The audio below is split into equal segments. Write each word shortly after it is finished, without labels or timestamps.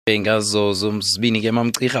Ngazo zomzibini ke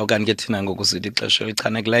mamcirha okanye ke thina ngoku sithi ixesha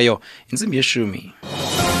elichanekileyo intsimbi yeshumi.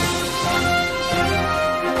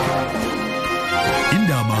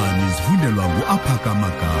 Indaba nizifundelwa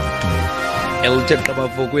nguAphakamagatho. Elithe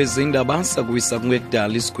qabavo kwezindaba sakuwisa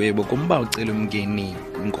kungekudala isigwebo kumba wokucel umngeni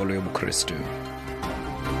kwinkolo yobuKrestu.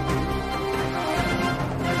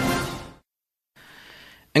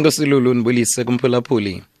 Enkosi Lulu nibulise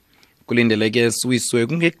kumphulaphuli. Kulindeleke siwiswe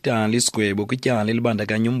kungekudala isigwebo kwityala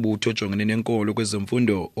elibandakanya umbutho ojongene nenkolo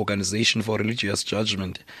kwezemfundo Organization for Religious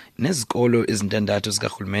Judgment nezikolo ezintandathu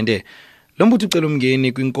zikarhulumente. Lo mbutho ucela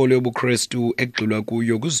umngeni kwinkolo yobuKrestu ekugxilwa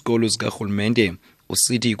kuyo kwizikolo zikarhulumente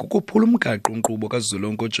usithi kukuphula umgaqo-nkqubo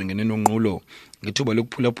kazwelonke ojongene nonqulo. Ngethuba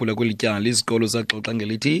lokuphulaphula kweli tyala izikolo zaxoxa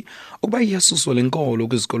ngelithi ukuba iyasuswa le nkolo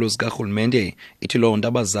kwizikolo zikarhulumente ithi loo nto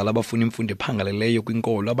abazali abafuna imfundo ephangaleleyo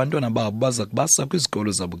kwinkolo abantwana babo baza kubasa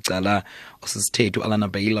kwizikolo zabucala. Usisithethu Alana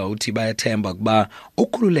Bayila uthi bayathemba ukuba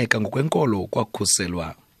ukhululeka ngokwenkolo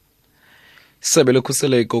kwakukhuselwa. Isebe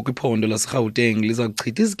lokhuseleko kwiphondo laseGauteng liza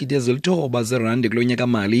kuchitha izigidi ezilithoba zeerandi kulo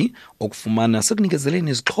nyaka-mali okufumana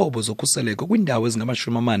sekunikezeleni izixhobo zokhuseleko kwiindawo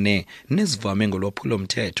ezingama-40 nezivame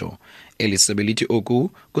ngolwaphulo-mthetho. Eli sebe lithi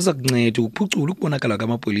oku kuza kunceda ukuphucula ukubonakala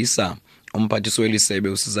kwamapolisa. Umphathiswa weli sebe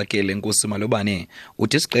uSizakele Nkosi Malobane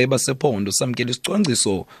uthi isigqeba sephondo samkela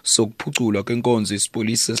isicwangciso sokuphuculwa kwenkonzo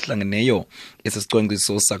yesipolisa esihlangeneyo. Esi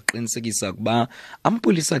sicwangciso saqinisekisa ukuba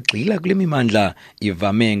amapolisa agxila kule mimandla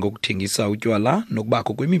ivame ngokuthengisa utywala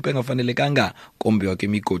nokubakho kwimipu engafanelekanga kombiwa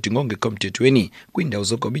kwemigodi ngongekho mthethweni kwiindawo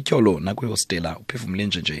zogoba ityholo nakwihostela. Uphefumle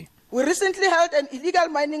nje. We recently held an illegal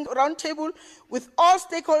mining roundtable with all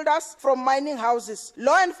stakeholders from mining houses,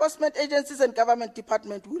 law enforcement agencies and government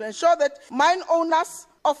departments. We will ensure that mine owners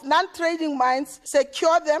of non-trading mines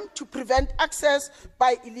secure them to prevent access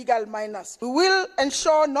by illegal miners. We will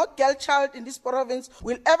ensure no girl child in this province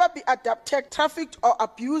will ever be abducted, trafficked or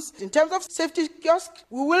abused. In terms of safety kiosks,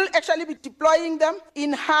 we will actually be deploying them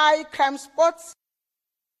in high crime spots.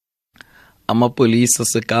 Amapolisa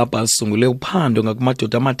aseKapa asungule uphando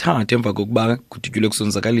ngakumadoda amathathu emva kokuba kudutyulwe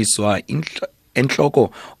kusonzakaliswa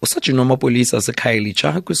entloko usajini wamapolisa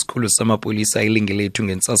aseKhayelitsha kwisikhululo samapolisa elingelethu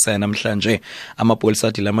ngentsasa yanamhlanje. Amapolisa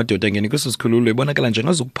athi la madoda angene kweso sikhululo ebonakala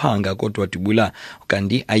njengazokuphanga kodwa dubula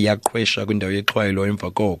kanti ayaqhwesha kwindawo yexhwayelo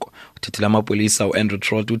emva koko. Uthethela amapolisa uAndrew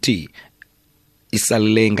Trott uthi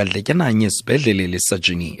isalele ngadletyananye esibhedlele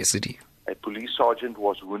lesajini esithi a police sergeant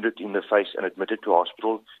was wounded in the face and admitted to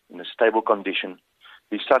hospital in a stable condition.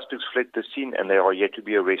 The suspects fled the scene and they are yet to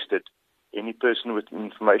be arrested. Any person with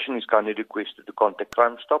information is kindly requested to contact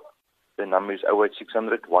Crime Stop. The number is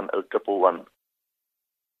 08600 10111.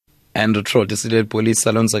 Andrew Trott esithi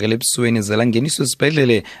polisa lonzakele ebusweni zelangeniswa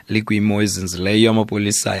esibhedlele likwimo ezinzileyo.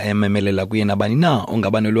 Amapolisa ayamemelela kuye nabani na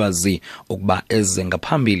ongaba nolwazi ukuba eze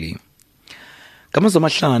ngaphambili. Ngamazwe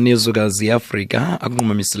amahlanu ezwekazi yeAfrika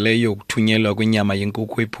akunqumamisileyo ukuthunyelwa kwenyama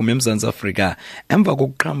yenkukhu ephuma eMzantsi Afrika emva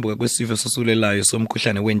kokuqhambuka kwesifo esosulelayo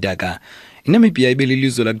somkhuhlane wendaka. iNamibia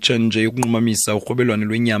ibelilizwe lakutshanje ukunqumamisa urhwebelwano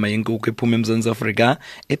lwenyama yenkukhu ephuma eMzantsi Afrika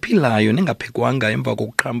ephilayo nengaphekwanga emva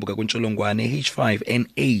kokuqhambuka kwentsholongwane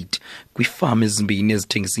H5N8 kwiifama ezimbini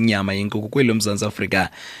ezithengisa inyama yenkukhu kwelo Mzantsi Afrika.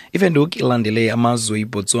 Ivenduki ilandele amazwe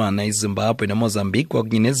iBotswana, iZimbabwe neMozambique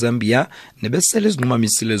kwakunye neZambia nebesele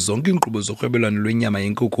ezinqumamisile zonke iinkqubo zorhwebelwano lwenyama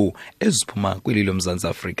yenkukhu eziphuma kwelilo Mzantsi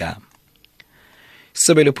Afrika.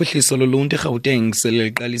 Isebe lophuhliso loluntu eGauteng sele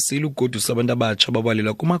liqalisile ukugodusa abantu abatsha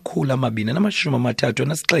ababalelwa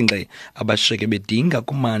ku-237 abashiyeke bedinga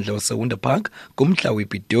kummandla waseWonder Park kumntla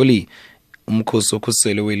wePitoli. Umkhosi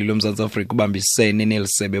wokhuselo weli loMzantsi Afrika ubambisene neli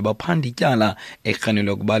sebe baphanda ityala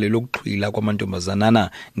erhanelwa kubale lokuxhwila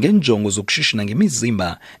kwamantombazanana ngenjongo zokushishina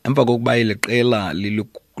ngemizimba emva kokuba eli qela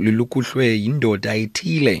lilukuhlwe yindoda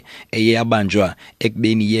ethile eye yabanjwa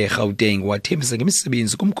ekubeni yeGauteng wathembisa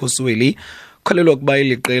ngemisebenzi kumkhosi weli. Kukholelwa ukuba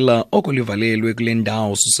eli qela oko livalelwe kule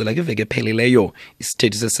ndawo susela kwiveki epheleleyo.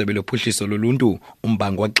 Isithethi sesebe lophuhliso loluntu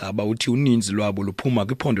uMbango Waxaba uthi uninzi lwabo luphuma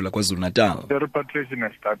kwiphondo laKwaZulu-Natal. The repatriation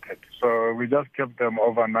has started, so we just kept them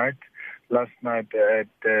overnight last night at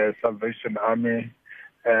the Salvation Army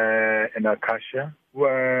in Acacia.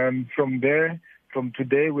 From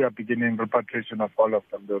today we are beginning repatriation of all of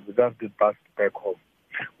them. They will just be passed back home.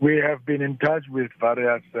 We have been in touch with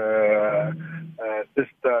various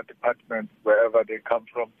sister departments wherever they come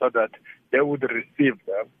from so that they would receive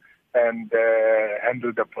them and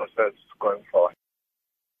handle the process going forward.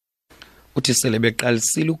 Uthi sele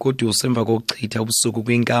beqalisile ugoduso emva kokuchitha ubusuku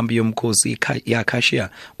kwinkampi yomkhosi yeAcacia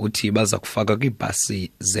uthi baza kufaka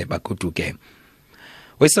kwibhasi ze bagoduke.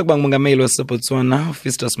 Wayesakuba ngumongameli waseBotswana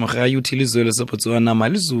Festus Mogae uthi ilizwe laseBotswana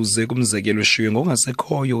malizuze kumzekelo shiywe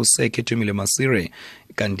ngokungasekhoyo uSekhetumile Masire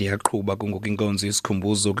kanti yaqhuba kungoku inkonzo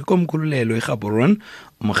yesikhumbuzo kwikomkhululelo eGaborone.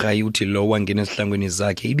 Mogae uthi lo wangena esihlangwini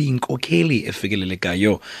zakhe ibiyinkokheli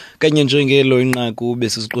efikelelekayo kanye njengelo inqaku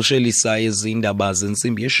besisiqoshelisa ezindaba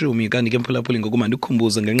zentsimbi ye-10 kanti ke mphulaphuli ngokumandi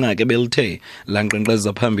ukhumbuzo ngenqaku ebelithe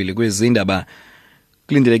lanqenqeza phambili kwezindaba.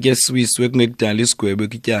 Kulindeleke Sizakuwiswa kungekudala isigwebo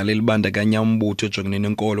kwityala elibandakanya umbutho ojongene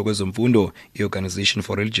nenkolo kwezemfundo i-Organisation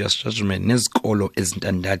for Religious Judgment nezikolo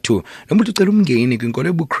ezintandathu. Lo mbutho ucela umngeni kwinkolo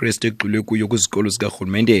yobuKrestu egxilwe kuyo kwizikolo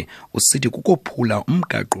zikarhulumente usithi kukophula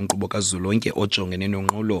umgaqo-nkqubo kazwelonke ojongene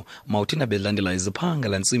nonqulo mawuthina belandela iziphanga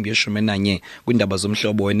lantsimbi ye-11 kwiindaba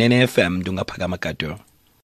zomhlobo we-9FM ndungaphakama Gato.